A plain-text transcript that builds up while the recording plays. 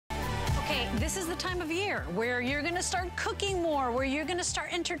This is the time of year where you're gonna start cooking more, where you're gonna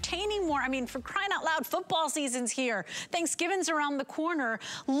start entertaining more. I mean, for crying out loud, football season's here. Thanksgiving's around the corner.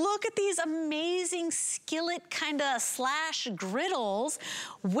 Look at these amazing skillet kinda slash griddles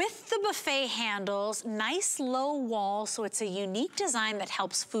with the buffet handles, nice low wall, so it's a unique design that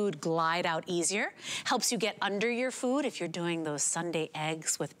helps food glide out easier, helps you get under your food. If you're doing those Sunday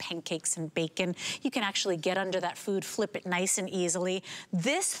eggs with pancakes and bacon, you can actually get under that food, flip it nice and easily.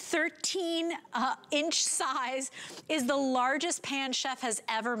 This 13-inch size is the largest pan Chef has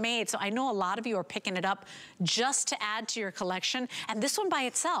ever made. So I know a lot of you are picking it up just to add to your collection. And this one by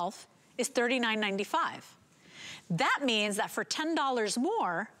itself is $39.95. That means that for $10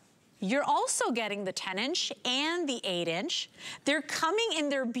 more, you're also getting the 10-inch and the 8-inch. They're coming in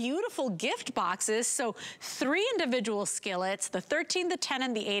their beautiful gift boxes. So 3 individual skillets, the 13, the 10,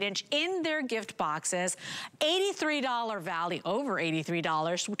 and the 8-inch in their gift boxes. $83 value, over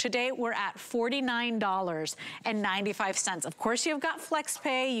 $83. Today we're at $49.95. Of course, you've got flex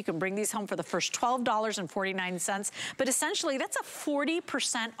pay. You can bring these home for the first $12.49. But essentially, that's a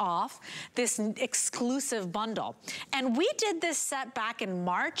 40% off this exclusive bundle. And we did this set back in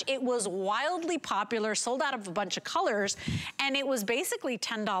March. It was wildly popular, sold out of a bunch of colors, and it was basically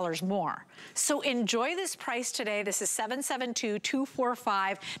 $10 more. So enjoy this price today. This is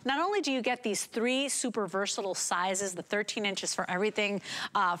 $772-245. Not only do you get these 3 super versatile sizes, the 13 inches for everything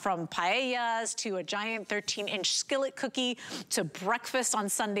from paellas to a giant 13-inch skillet cookie to breakfast on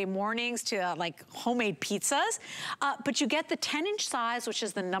Sunday mornings to like homemade pizzas, but you get the 10-inch size, which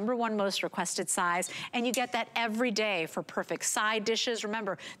is the #1 most requested size, and you get that every day for perfect side dishes.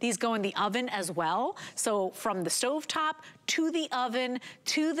 Remember, these go in the oven as well. So from the stovetop to the oven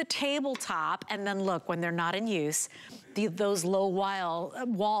to the tabletop, and then look, when they're not in use, those low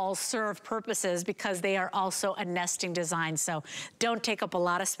walls serve purposes because they are also a nesting design. So don't take up a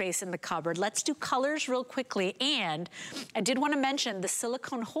lot of space in the cupboard. Let's do colors real quickly. And I did want to mention the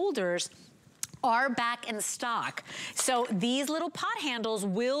silicone holders are back in stock. So these little pot handles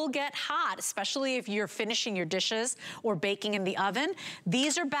will get hot, especially if you're finishing your dishes or baking in the oven.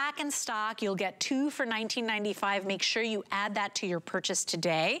 These are back in stock. You'll get 2 for $19.95. Make sure you add that to your purchase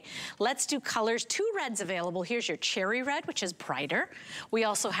today. Let's do colors. 2 reds available. Here's your cherry red, which is brighter. We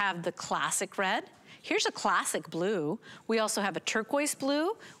also have the classic red. Here's a classic blue. We also have a turquoise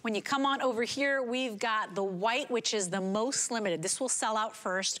blue. When you come on over here, we've got the white, which is the most limited. This will sell out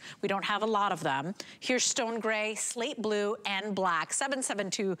first. We don't have a lot of them. Here's stone gray, slate blue, and black.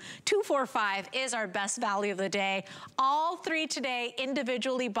 $772-245 is our best value of the day. All 3 today,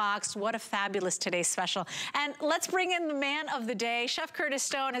 individually boxed. What a fabulous today's special. And let's bring in the man of the day. Chef Curtis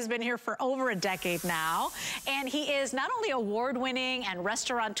Stone has been here for over a decade now. And he is not only award-winning and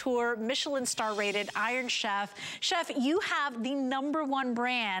restaurateur, Michelin star rated, Iron Chef. Chef, you have the #1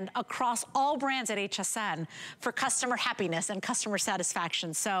 brand across all brands at HSN for customer happiness and customer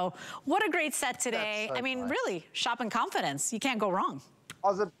satisfaction. So what a great set today. So I mean, really, shopping confidence. You can't go wrong. I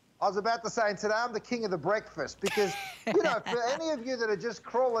was about to say, and today I'm the king of the breakfast because, you know, for any of you that are just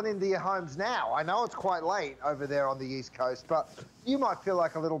crawling into your homes now, I know it's quite late over there on the East Coast, but you might feel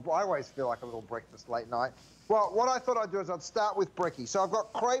like a little, I always feel like a little breakfast late night. Well, what I thought I'd do is I'd start with brekkie. So I've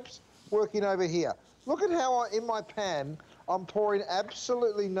got crepes working over here. Look at how in my pan, I'm pouring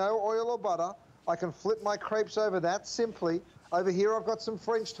absolutely no oil or butter. I can flip my crepes over that simply. Over here, I've got some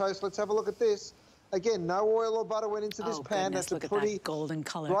French toast. Let's have a look at this. Again, no oil or butter went into this pan. Goodness, that's look a pretty at that golden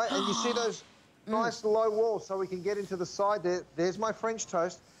color. Right, and you see those nice low walls so we can get into the side there. There's my French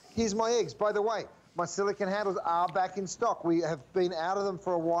toast. Here's my eggs. By the way, my silicone handles are back in stock. We have been out of them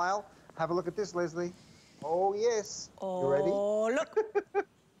for a while. Have a look at this, Leslie. Oh, yes. Oh, you ready? Oh, look.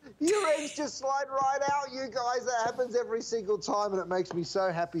 Your eggs just slide right out, you guys. That happens every single time, and it makes me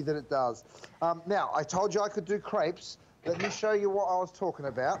so happy that it does. Now, I told you I could do crepes. Let me show you what I was talking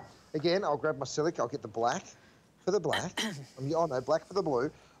about. Again, I'll grab my silic. I'll get the black for the black. Oh, no, black for the blue.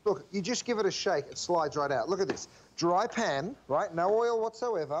 Look, you just give it a shake. It slides right out. Look at this. Dry pan, right? No oil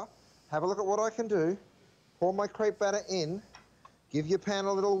whatsoever. Have a look at what I can do. Pour my crepe batter in. Give your pan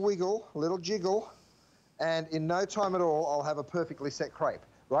a little wiggle, a little jiggle. And in no time at all, I'll have a perfectly set crepe.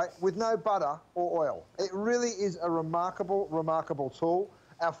 Right, with no butter or oil. It really is a remarkable, remarkable tool.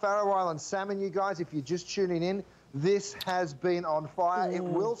 Our Faroe Island salmon, you guys, if you're just tuning in, this has been on fire. It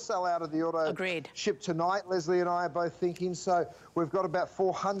will sell out of the auto ship tonight. Leslie and I are both thinking. So we've got about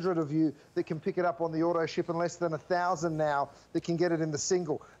 400 of you that can pick it up on the auto ship and less than 1,000 now that can get it in the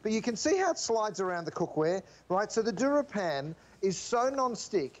single. But you can see how it slides around the cookware, right? So the DuraPan is so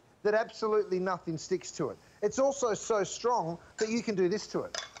non-stick that absolutely nothing sticks to it. It's also so strong that you can do this to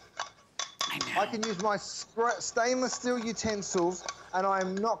it. I can use my stainless steel utensils and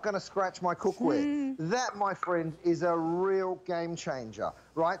I'm not going to scratch my cookware. That, my friend, is a real game changer,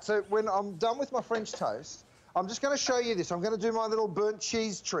 right? So when I'm done with my French toast, I'm just going to show you this. I'm going to do my little burnt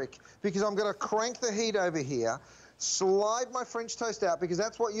cheese trick because I'm going to crank the heat over here, slide my French toast out because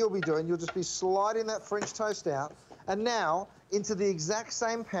that's what you'll be doing. You'll just be sliding that French toast out. And now into the exact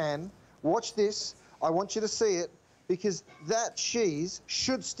same pan, watch this. I want you to see it because that cheese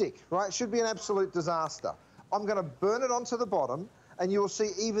should stick, right? It should be an absolute disaster. I'm going to burn it onto the bottom and you will see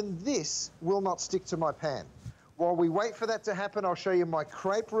even this will not stick to my pan. While we wait for that to happen, I'll show you my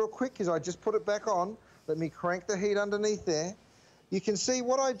crepe real quick because I just put it back on. Let me crank the heat underneath there. You can see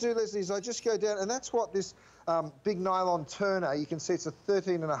what I do, Leslie, is I just go down, and that's what this big nylon turner, you can see it's a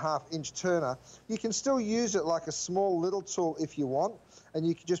 13.5-inch turner. You can still use it like a small little tool if you want, and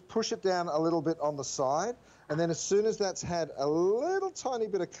you can just push it down a little bit on the side, and then as soon as that's had a little tiny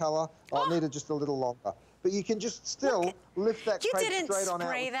bit of colour, I need it just a little longer. But you can just still lift that crepe straight on out. You didn't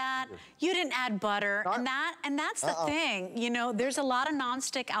spray that. You didn't add butter. No. And that's the thing. You know, there's a lot of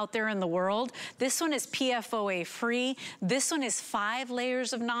nonstick out there in the world. This one is PFOA free. This one is 5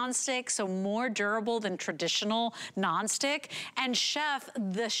 layers of nonstick, so more durable than traditional nonstick. And Chef,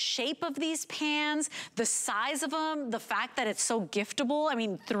 the shape of these pans, the size of them, the fact that it's so giftable, I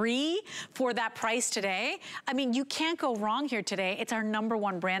mean, 3 for that price today. I mean, you can't go wrong here today. It's our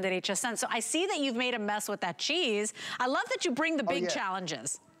 #1 brand at HSN. So I see that you've made a mess with that cheese. I love that you bring the big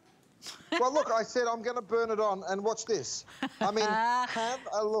challenges. Well, look, I said I'm going to burn it on, and watch this. I mean, have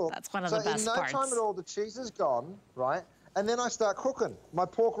a look. That's one of the best parts. So in no time at all, the cheese is gone, right? And then I start cooking. My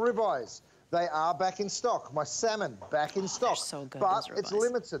pork ribeyes, they are back in stock. My salmon, back in stock. So good, but it's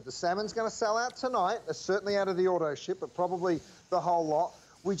limited. The salmon's going to sell out tonight. It's certainly out of the auto ship, but probably the whole lot.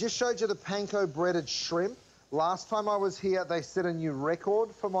 We just showed you the panko breaded shrimp. Last time I was here, they set a new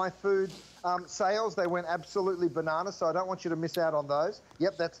record for my food sales. They went absolutely bananas, so I don't want you to miss out on those.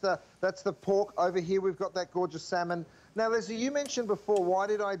 Yep, that's the pork. Over here, we've got that gorgeous salmon. Now, Leslie, you mentioned before, why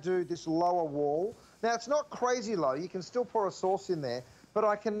did I do this lower wall? Now, it's not crazy low. You can still pour a sauce in there, but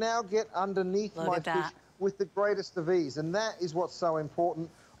I can now get underneath my fish with the greatest of ease, and that is what's so important.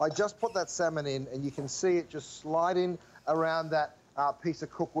 I just put that salmon in, and you can see it just sliding around that piece of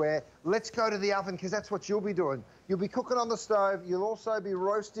cookware. Let's go to the oven because that's what you'll be doing. You'll be cooking on the stove. You'll also be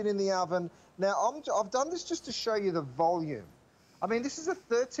roasting in the oven. Now, I've done this just to show you the volume. I mean, this is a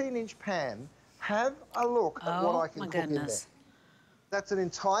 13-inch pan. Have a look at what I can cook in there. That's an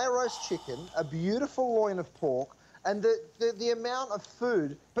entire roast chicken, a beautiful loin of pork, and the amount of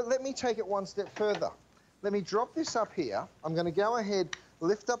food. But let me take it one step further. Let me drop this up here. I'm going to go ahead,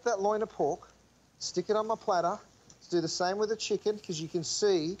 lift up that loin of pork, stick it on my platter. Do the same with the chicken because you can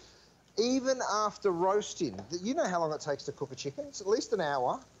see even after roasting, you know how long it takes to cook a chicken. It's at least an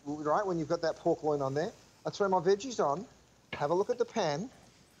hour, right, when you've got that pork loin on there. I throw my veggies on, have a look at the pan,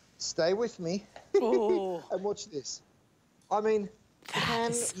 stay with me, and watch this. I mean,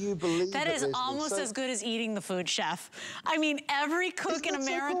 can you believe it? That is almost as good as eating the food, Chef. I mean, every cook in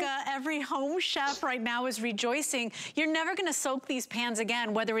America, every home chef right now is rejoicing. You're never gonna soak these pans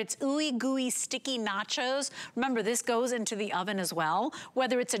again, whether it's ooey gooey sticky nachos. Remember, this goes into the oven as well.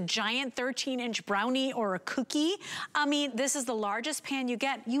 Whether it's a giant 13-inch brownie or a cookie. I mean, this is the largest pan you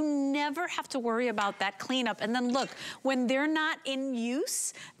get. You never have to worry about that cleanup. And then look, when they're not in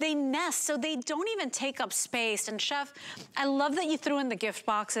use, they nest, so they don't even take up space. And Chef, I love that you threw in the gift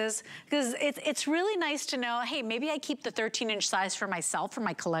boxes because it's really nice to know, hey, maybe I keep the 13-inch size for myself, for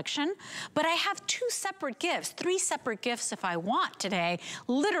my collection, but I have 2 separate gifts, 3 separate gifts if I want today,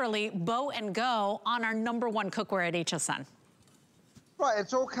 literally bow and go on our #1 cookware at HSN. Right,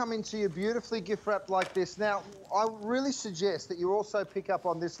 it's all coming to you beautifully gift wrapped like this. Now, I really suggest that you also pick up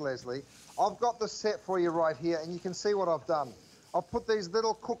on this, Leslie. I've got the set for you right here, and you can see what I've done. I've put these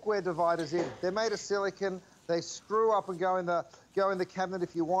little cookware dividers in. They're made of silicone. They screw up and go in the cabinet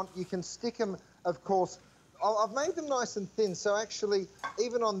if you want. You can stick them, of course. I've made them nice and thin, so actually,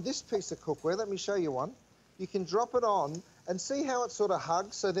 even on this piece of cookware, let me show you one. You can drop it on and see how it sort of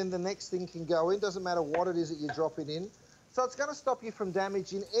hugs, so then the next thing can go in. Doesn't matter what it is that you drop it in. So it's going to stop you from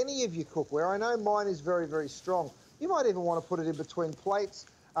damaging any of your cookware. I know mine is very, very strong. You might even want to put it in between plates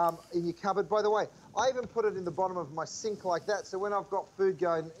in your cupboard. By the way, I even put it in the bottom of my sink like that, so when I've got food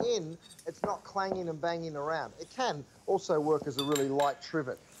going in, it's not clanging and banging around. It can also work as a really light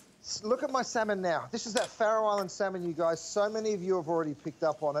trivet. Look at my salmon now. This is that Faroe Island salmon, you guys. So many of you have already picked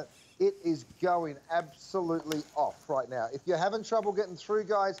up on it. It is going absolutely off right now. If you're having trouble getting through,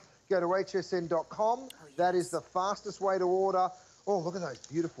 guys, go to hsn.com. That is the fastest way to order. Oh, look at those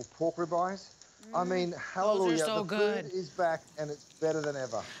beautiful pork ribeyes. I mean, hallelujah. Those are so good. Food is back and it's better than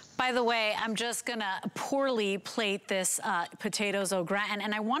ever. By the way, I'm just gonna poorly plate this potatoes au gratin,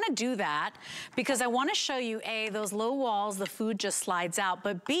 and I wanna do that because I wanna show you, A, those low walls, the food just slides out,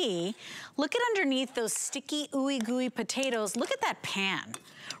 but B, look at underneath those sticky, ooey gooey potatoes, look at that pan.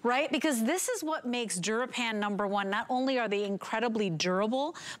 Right? Because this is what makes DuraPan #1. Not only are they incredibly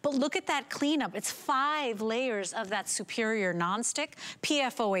durable, but look at that cleanup. It's 5 layers of that superior nonstick,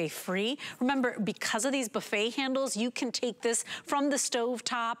 PFOA free. Remember, because of these buffet handles, you can take this from the stove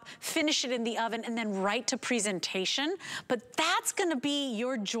top, finish it in the oven, and then right to presentation. But that's gonna be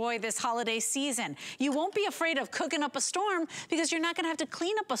your joy this holiday season. You won't be afraid of cooking up a storm because you're not gonna have to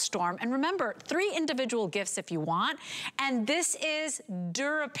clean up a storm. And remember, 3 individual gifts if you want. And this is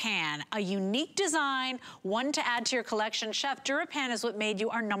DuraPan, a unique design, one to add to your collection. Chef, DuraPan is what made you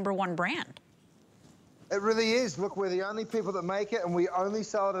our #1 brand. It really is. Look, we're the only people that make it, and we only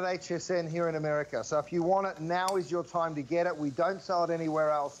sell it at HSN here in America. So if you want it, now is your time to get it. We don't sell it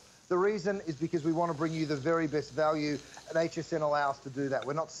anywhere else. The reason is because we want to bring you the very best value, and HSN allow us to do that.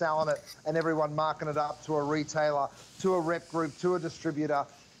 We're not selling it and everyone marking it up to a retailer, to a rep group, to a distributor.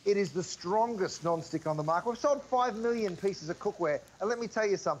 It is the strongest nonstick on the market. We've sold 5 million pieces of cookware. And let me tell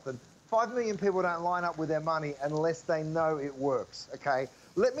you something, 5 million people don't line up with their money unless they know it works, okay?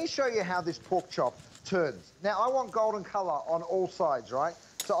 Let me show you how this pork chop turns. Now, I want golden color on all sides, right?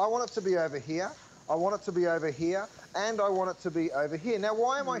 So I want it to be over here, I want it to be over here, and I want it to be over here. Now,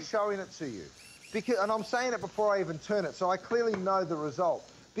 why am I showing it to you? Because, and I'm saying it before I even turn it, so I clearly know the result.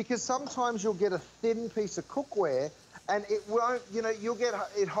 Because sometimes you'll get a thin piece of cookware and it won't, you know, you'll get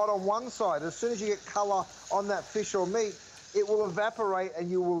it hot on one side. As soon as you get color on that fish or meat, it will evaporate and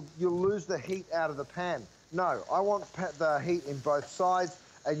you'll lose the heat out of the pan. No, I want the heat in both sides,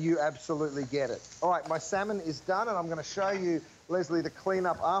 and you absolutely get it. All right, my salmon is done, and I'm gonna show you, Leslie, the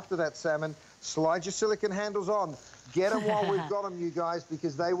cleanup after that salmon. Slide your silicone handles on. Get them while we've got them, you guys,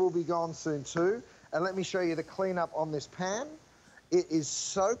 because they will be gone soon too. And let me show you the cleanup on this pan. It is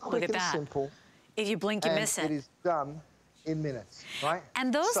so quick and simple. If you blink, you miss it. It is done in minutes, right?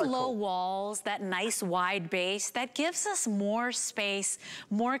 And those low walls, that nice wide base, that gives us more space,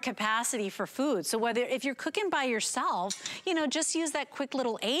 more capacity for food. So if you're cooking by yourself, you know, just use that quick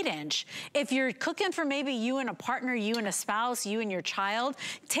little 8-inch. If you're cooking for maybe you and a partner, you and a spouse, you and your child,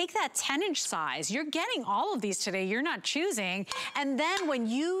 take that 10-inch size. You're getting all of these today, you're not choosing. And then when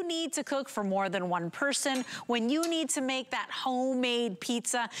you need to cook for more than one person, when you need to make that homemade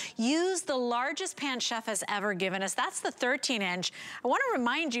pizza, use the largest pan Chef has ever given us. That's the 13-inch. I want to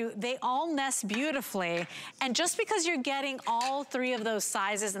remind you, they all nest beautifully. And just because you're getting all 3 of those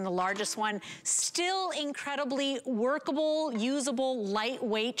sizes and the largest one, still incredibly workable, usable,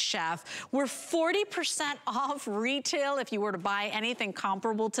 lightweight, Chef. We're 40% off retail if you were to buy anything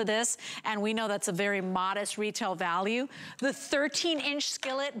comparable to this. And we know that's a very modest retail value. The 13-inch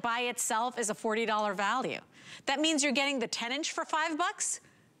skillet by itself is a $40 value. That means you're getting the 10-inch for $5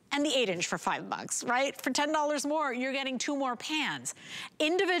 and the 8-inch for $5, right? For $10 more, you're getting 2 more pans.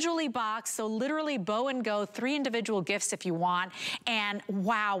 Individually boxed, so literally bow and go, 3 individual gifts if you want. And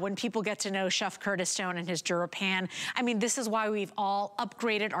wow, when people get to know Chef Curtis Stone and his DuraPan, I mean, this is why we've all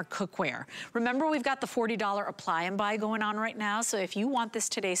upgraded our cookware. Remember, we've got the $40 apply and buy going on right now. So if you want this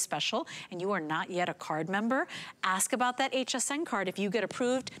today's special and you are not yet a card member, ask about that HSN card. If you get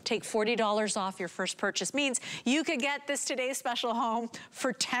approved, take $40 off your first purchase. Means you could get this today's special home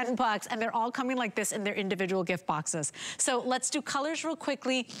for $10, and they're all coming like this in their individual gift boxes. So let's do colors real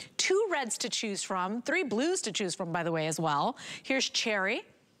quickly. 2 reds to choose from, 3 blues to choose from, by the way, as well. Here's cherry,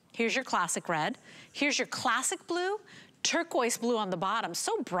 here's your classic red, here's your classic blue, turquoise blue on the bottom,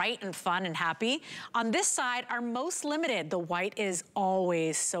 so bright and fun and happy. On this side, our most limited, the white is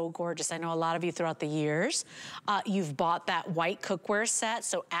always so gorgeous. I know a lot of you throughout the years, you've bought that white cookware set,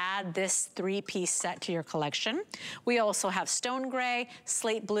 so add this 3-piece set to your collection. We also have stone gray,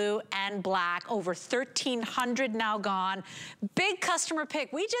 slate blue, and black, over 1,300 now gone. Big customer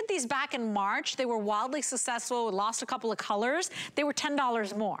pick. We did these back in March. They were wildly successful. We lost a couple of colors. They were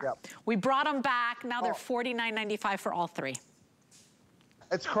 $10 more. Yep. We brought them back. Now they're $49.95 for all 3.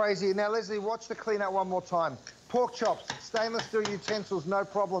 It's crazy. Now, Leslie, watch the clean out one more time. Pork chops, stainless steel utensils, no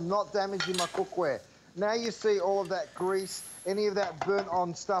problem, not damaging my cookware. Now you see all of that grease, any of that burnt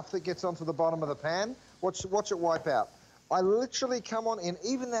on stuff that gets onto the bottom of the pan. Watch it wipe out. I literally come on in,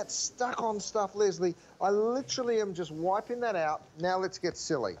 even that stuck on stuff, Leslie, I literally am just wiping that out. Now let's get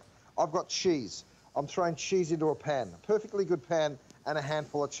silly. I've got cheese. I'm throwing cheese into a pan, a perfectly good pan, and a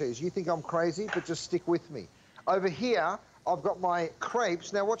handful of cheese. You think I'm crazy, but just stick with me. Over here, I've got my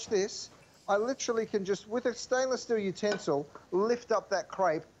crepes. Now watch this. I literally can just, with a stainless steel utensil, lift up that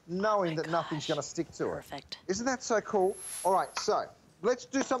crepe knowing that nothing's going to stick to it. Perfect. Isn't that so cool? All right, so let's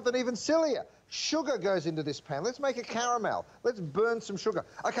do something even sillier. Sugar goes into this pan. Let's make it caramel. Let's burn some sugar.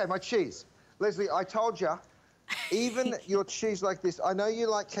 Okay, my cheese. Leslie, I told you, even your cheese like this, I know you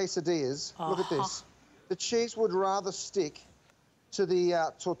like quesadillas. Look at this. The cheese would rather stick to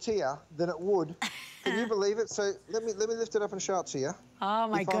the tortilla than it would. Can you believe it? So let me lift it up and show it to you. Oh,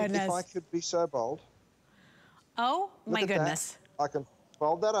 my goodness. If I could be so bold. Oh, my goodness. That. I can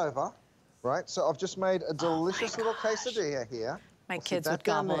fold that over, right? So I've just made a delicious little quesadilla here. My kids would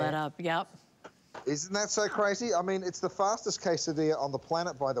gobble that up, yep. Isn't that so crazy? I mean, it's the fastest quesadilla on the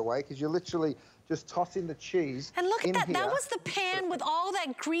planet, by the way, because you're literally just tossing the cheese. And look at that. Here. That was the pan with all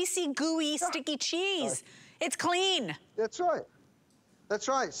that greasy, gooey, sticky cheese. It's clean. That's right. That's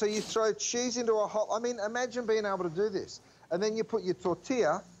right. So you throw cheese into a hot... I mean, imagine being able to do this. And then you put your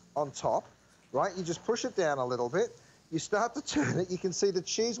tortilla on top, right? You just push it down a little bit. You start to turn it. You can see the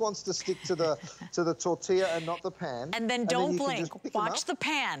cheese wants to stick to the tortilla and not the pan. And then don't blink. Watch the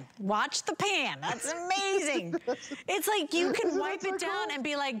pan. Watch the pan. That's amazing. It's like you can wipe it down and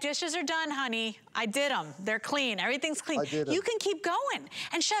be like, dishes are done, honey. I did them. They're clean. Everything's clean. You can keep going.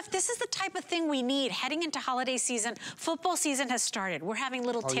 And Chef, this is the type of thing we need heading into holiday season. Football season has started. We're having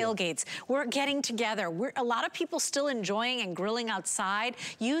little tailgates. We're getting together. A lot of people still enjoying and grilling outside.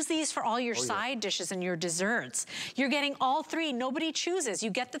 Use these for all your side dishes and your desserts. You're getting all three. Nobody chooses. You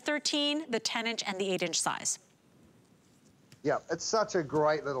get the 13, the 10-inch, and the 8-inch size. Yeah, it's such a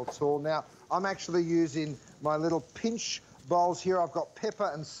great little tool. Now, I'm actually using my little pinch bowls here. I've got pepper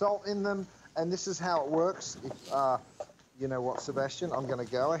and salt in them, and this is how it works. If, you know what, Sebastian? I'm going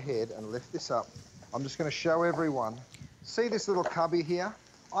to go ahead and lift this up. I'm just going to show everyone. See this little cubby here?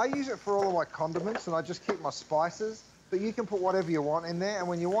 I use it for all of my condiments, and I just keep my spices, but you can put whatever you want in there, and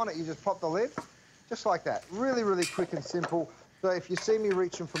when you want it, you just pop the lid. Just like that. Really, really quick and simple. So if you see me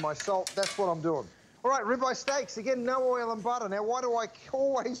reaching for my salt, that's what I'm doing. All right, ribeye steaks. Again, no oil and butter. Now, why do I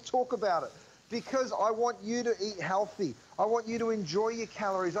always talk about it? Because I want you to eat healthy. I want you to enjoy your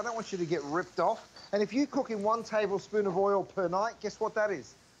calories. I don't want you to get ripped off. And if you cook in 1 tablespoon of oil per night, guess what that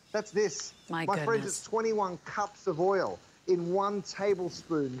is? That's this. My friends, it's 21 cups of oil in 1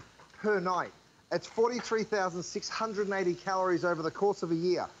 tablespoon per night. It's 43,680 calories over the course of a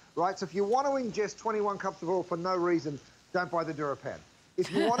year. Right, so if you want to ingest 21 cups of oil for no reason, don't buy the DuraPan. If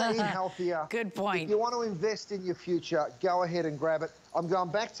you want to eat healthier, good point. If you want to invest in your future, go ahead and grab it. I'm going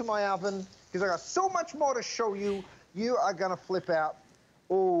back to my oven because I got so much more to show you. You are going to flip out.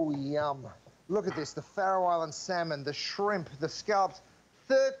 Oh, yum. Look at this, the Faroe Island salmon, the shrimp, the scallops.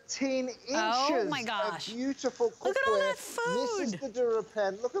 13 inches my gosh. of beautiful cookware. Look at all that food. This is the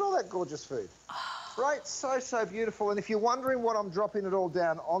DuraPan. Look at all that gorgeous food. Right, so beautiful. And if you're wondering what I'm dropping it all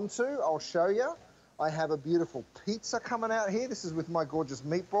down onto, I'll show you. I have a beautiful pizza coming out here. This is with my gorgeous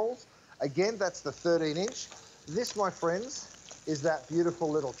meatballs. Again, that's the 13-inch. This, my friends, is that beautiful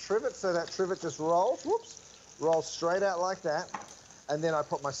little trivet. So that trivet just rolls, rolls straight out like that. And then I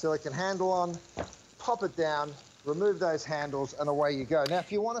put my silicone handle on, pop it down, remove those handles, and away you go. Now,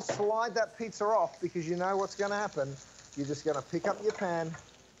 if you want to slide that pizza off, because you know what's going to happen, you're just going to pick up your pan,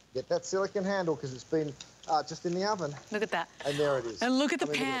 get that silicone handle because it's been just in the oven. Look at that. And there it is. And look at the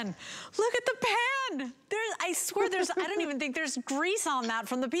pan. Look at the pan. I swear I don't even think there's grease on that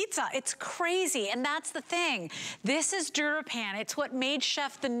from the pizza. It's crazy. And that's the thing. This is DuraPan. It's what made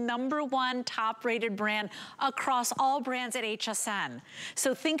Chef the #1 top-rated brand across all brands at HSN.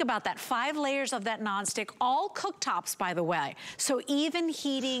 So think about that. 5 layers of that nonstick, all cooktops, by the way. So even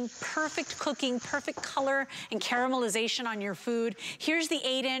heating, perfect cooking, perfect color and caramelization on your food. Here's the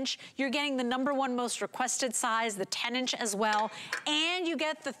 8-inch. You're getting the #1 most requested size, the 10-inch as well. And you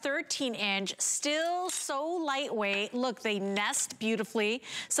get the 13-inch, still so lightweight. Look, they nest beautifully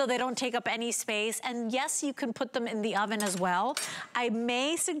so they don't take up any space. And yes, you can put them in the oven as well. I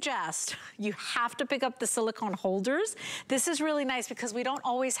may suggest you have to pick up the silicone holders. This is really nice because we don't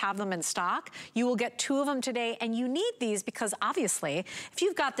always have them in stock. You will get 2 of them today, and you need these because obviously, if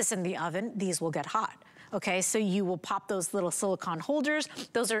you've got this in the oven, these will get hot. Okay, so you will pop those little silicone holders.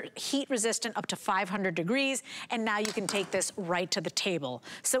 Those are heat resistant up to 500 degrees, and now you can take this right to the table.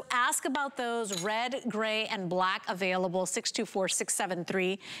 So ask about those. Red, gray, and black available.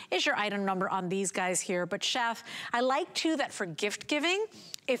 624673 is your item number on these guys here. But Chef, I like too that for gift giving,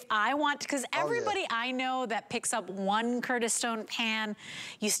 if I want, because everybody I know that picks up 1 Curtis Stone pan,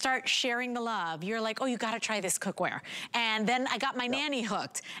 you start sharing the love. You're like, oh, you gotta try this cookware. And then I got my nanny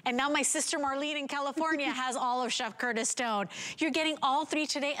hooked. And now my sister Marlene in California has all of Chef Curtis Stone. You're getting all 3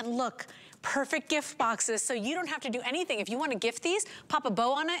 today, and look, perfect gift boxes, so you don't have to do anything. If you wanna gift these, pop a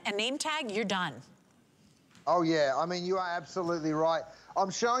bow on it, a name tag, you're done. Oh yeah, I mean, you are absolutely right. I'm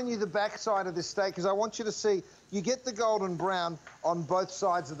showing you the back side of this steak because I want you to see you get the golden brown on both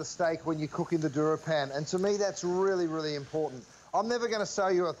sides of the steak when you cook in the DuraPan. And to me, that's really, really important. I'm never going to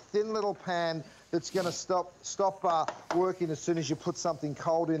sell you a thin little pan that's going to stop working as soon as you put something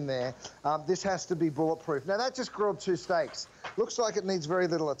cold in there. This has to be bulletproof. Now, that just grilled 2 steaks. Looks like it needs very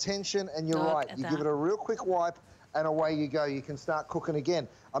little attention, and you're right. You give it a real quick wipe, and away you go. You can start cooking again.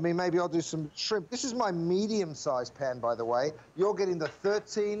 I mean, maybe I'll do some shrimp. This is my medium-sized pan, by the way. You're getting the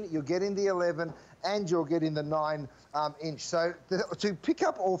 13, you're getting the 11, and you're getting the 9-inch. So to pick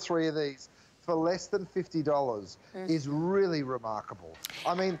up all 3 of these for less than $50 is really remarkable.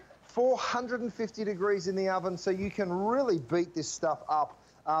 I mean, 450 degrees in the oven, so you can really beat this stuff up.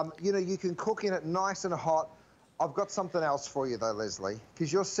 You know, you can cook in it nice and hot. I've got something else for you, though, Leslie,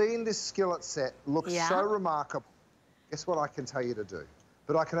 because you're seeing this skillet set look so remarkable. Guess what I can tell you to do?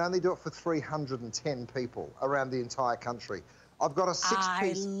 But I can only do it for 310 people around the entire country. I've got a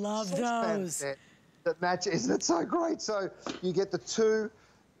 6-piece saucepan set that matches. Isn't it so great? So you get the 2,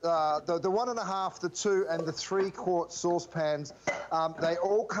 the 1.5, the 2, and the 3-quart saucepans. They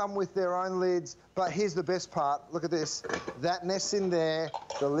all come with their own lids, but here's the best part. Look at this. That nests in there.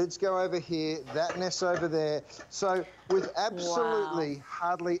 The lids go over here. That nests over there. So with absolutely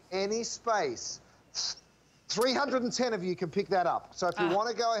hardly any space, 310 of you can pick that up. So if you want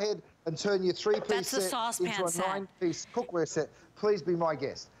to go ahead and turn your 3-piece set into a 9-piece cookware set, please be my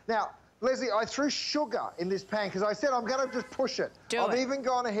guest. Now, Leslie, I threw sugar in this pan because I said I'm going to just push it. I've even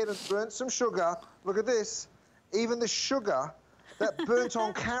gone ahead and burnt some sugar. Look at this. Even the sugar, that burnt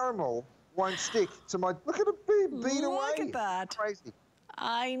on caramel, won't stick to my... Look at it beat away. Look at that. Crazy.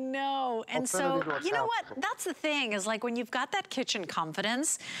 I know. And so, you know what? That's the thing, is like when you've got that kitchen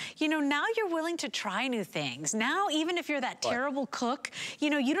confidence, you know, now you're willing to try new things. Now, even if you're that terrible cook, you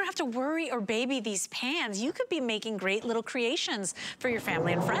know, you don't have to worry or baby these pans. You could be making great little creations for your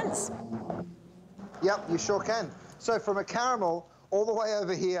family and friends. Yep, you sure can. So from a caramel all the way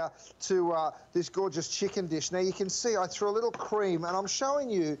over here to this gorgeous chicken dish. Now you can see I threw a little cream, and I'm showing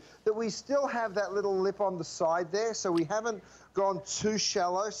you that we still have that little lip on the side there, so we haven't gone too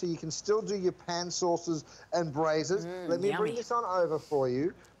shallow, so you can still do your pan sauces and braisers. Let me bring this on over for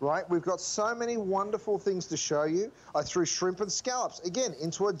you, right? We've got so many wonderful things to show you. I threw shrimp and scallops, again,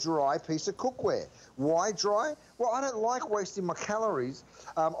 into a dry piece of cookware. Why dry? Well, I don't like wasting my calories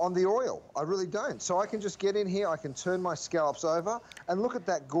on the oil. I really don't. So I can just get in here, I can turn my scallops over, and look at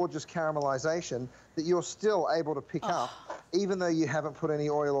that gorgeous caramelization that you're still able to pick up, even though you haven't put any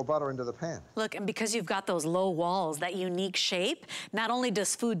oil or butter into the pan. Look, and because you've got those low walls, that unique shape, not only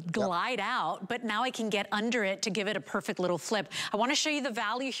does food glide out, but now I can get under it to give it a perfect little flip. I want to show you the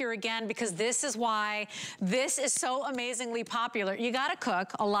value here again, because this is why this is so amazingly popular. You got to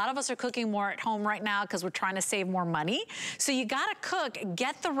cook. A lot of us are cooking more at home right now because we're trying to save more money. So you got to cook,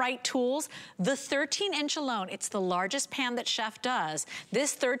 get the right tools. The 13-inch alone, it's the largest pan that Chef does.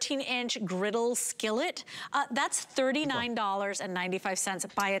 This 13-inch griddle skillet, that's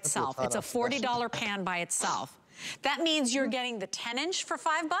 $39.95 by itself. It's a $40 pan by itself. That means you're getting the 10-inch for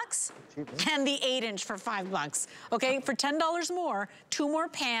 $5 and the 8-inch for $5. Okay, for $10 more, 2 more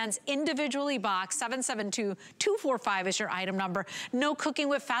pans individually boxed. 772-245 is your item number. No cooking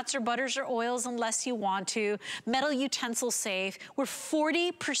with fats or butters or oils unless you want to. Metal utensil safe. We're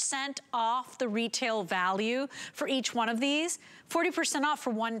 40% off the retail value for each one of these. 40% off for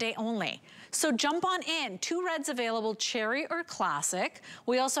 1 day only. So jump on in. 2 reds available, cherry or classic.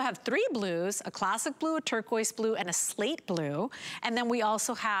 We also have 3 blues, a classic blue, a turquoise blue, and a slate blue. And then we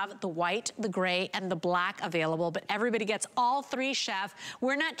also have the white, the gray, and the black available, but everybody gets all 3, Chef.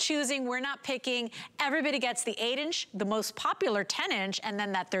 We're not choosing, we're not picking. Everybody gets the 8-inch, the most popular 10-inch, and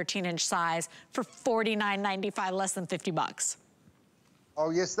then that 13-inch size for $49.95, less than $50.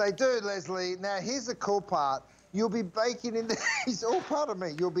 Oh, yes, they do, Leslie. Now, here's the cool part. You'll be baking in these, all part of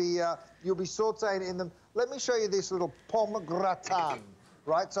me. You'll be sauteing in them. Let me show you this little pomme gratin,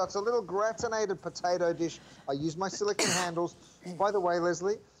 right? So it's a little gratinated potato dish. I use my silicone handles. By the way,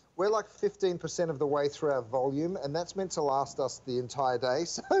 Leslie, we're like 15% of the way through our volume, and that's meant to last us the entire day.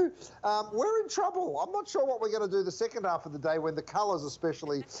 So we're in trouble. I'm not sure what we're going to do the second half of the day when the colours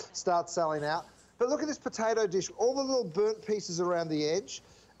especially start selling out. But look at this potato dish, all the little burnt pieces around the edge.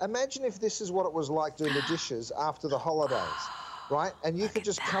 Imagine if this is what it was like doing the dishes after the holidays, right? And you could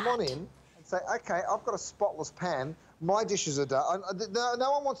just come on in and say, okay, I've got a spotless pan. My dishes are done.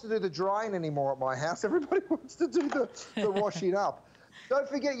 No one wants to do the drying anymore at my house. Everybody wants to do the washing up. Don't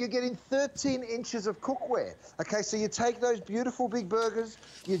forget, you're getting 13 inches of cookware. Okay, so you take those beautiful big burgers,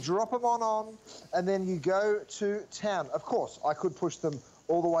 you drop them on, and then you go to town. Of course, I could push them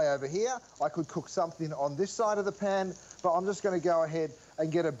all the way over here. I could cook something on this side of the pan, but I'm just going to go ahead and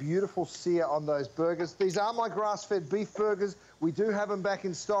get a beautiful sear on those burgers. These are my grass-fed beef burgers. We do have them back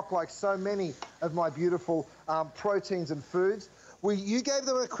in stock like so many of my beautiful proteins and foods. You gave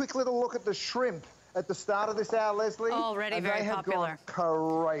them a quick little look at the shrimp at the start of this hour, Leslie. Already very popular. They have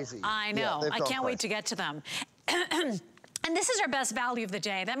gone crazy. I know. I can't wait to get to them. And this is our best value of the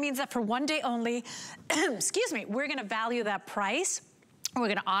day. That means that for one day only, excuse me, we're gonna value that price. We're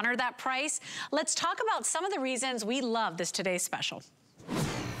gonna honor that price. Let's talk about some of the reasons we love this today's special.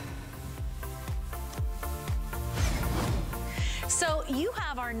 So you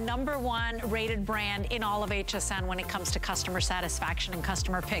have our #1 rated brand in all of HSN when it comes to customer satisfaction and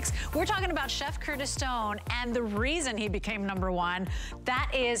customer picks. We're talking about Chef Curtis Stone, and the reason he became #1,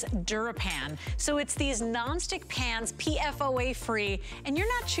 that is DuraPan. So it's these nonstick pans, PFOA free, and you're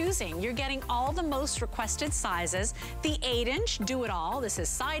not choosing. You're getting all the most requested sizes. The 8-inch, do it all. This is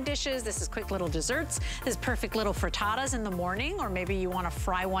side dishes, this is quick little desserts, this is perfect little frittatas in the morning, or maybe you want to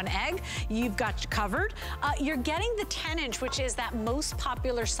fry one egg. You've got you covered. You're getting the 10-inch, which is that most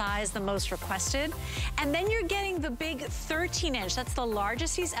popular size, the most requested. And then you're getting the big 13-inch. That's the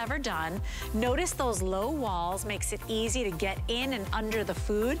largest he's ever done. Notice those low walls, makes it easy to get in and under the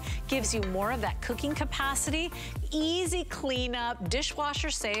food, gives you more of that cooking capacity. Easy cleanup,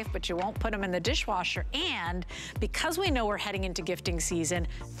 dishwasher safe, but you won't put them in the dishwasher. And because we know we're heading into gifting season,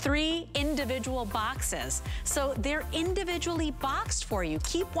 3 individual boxes. So they're individually boxed for you.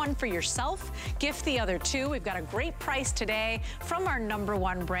 Keep one for yourself, gift the other 2. We've got a great price today from our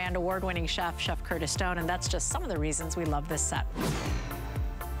 #1 brand award-winning chef, Chef Curtis Stone, and that's just some of the reasons we love this set.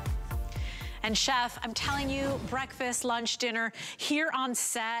 And Chef, I'm telling you, breakfast, lunch, dinner, here on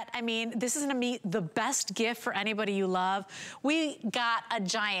set, I mean, this is gonna be the best gift for anybody you love. We got a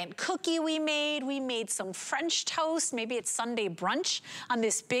giant cookie we made some French toast, maybe it's Sunday brunch on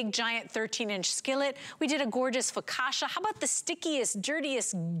this big giant 13-inch skillet. We did a gorgeous focaccia. How about the stickiest,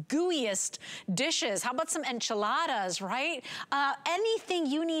 dirtiest, gooeyest dishes? How about some enchiladas, right? Anything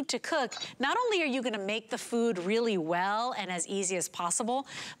you need to cook, not only are you gonna make the food really well and as easy as possible,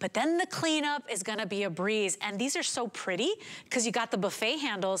 but then the cleanup is gonna be a breeze. And these are so pretty because you got the buffet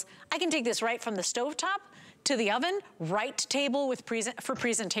handles. I can take this right from the stovetop to the oven, right to table with for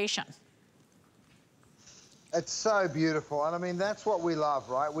presentation. It's so beautiful. And I mean, that's what we love,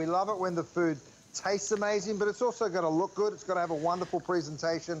 right? We love it when the food tastes amazing, but it's also got to look good. It's got to have a wonderful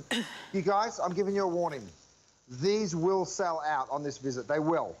presentation. You guys, I'm giving you a warning. These will sell out on this visit. They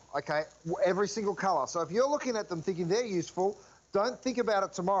will, okay? Every single color. So if you're looking at them thinking they're useful, don't think about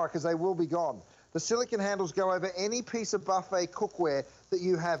it tomorrow because they will be gone. The silicone handles go over any piece of buffet cookware that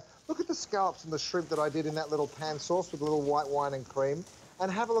you have. Look at the scallops and the shrimp that I did in that little pan sauce with a little white wine and cream.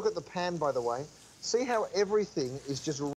 And have a look at the pan, by the way. See how everything is just